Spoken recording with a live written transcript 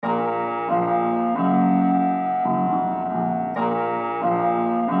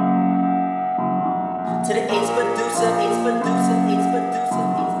To the ace producer, ace producer, ace producer,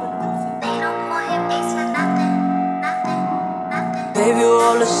 ace producer. They don't call him Ace for nothing, nothing, nothing. Gave you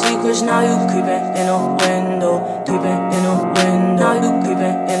all the secrets, now you creeping in a window, creeping in a window. Now you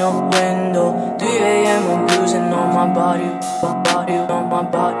creeping in a window. 3 a.m. I'm bruising on my body, body on my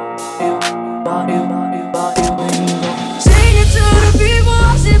body, body, body, body window. Sing it to the people,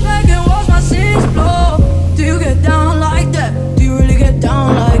 I sit back and watch my sins blow. Do you get down like that? Do you really get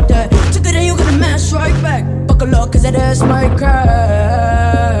down like that? Took it and you gonna mess right back. Buckle up, cause that ass might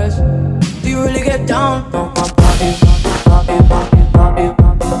crash. Do you really get down on my body, body, body, body, body,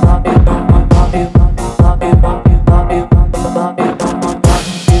 on my body, body, body, body, body, body, on my body, body,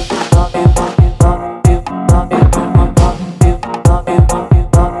 body, body, body, on my body, body, body, body,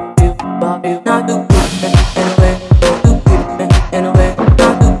 body. Now you creeping in a way, you creeping in a way.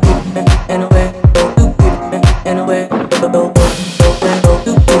 Now you creeping in a way, you creeping in a way.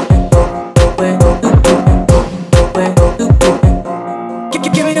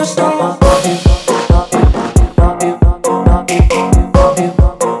 Give me your stone.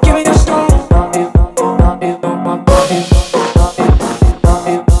 Give me your stone.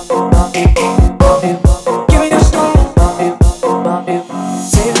 Give me your stone.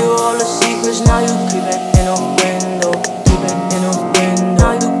 Save you all the secrets, now you creeping.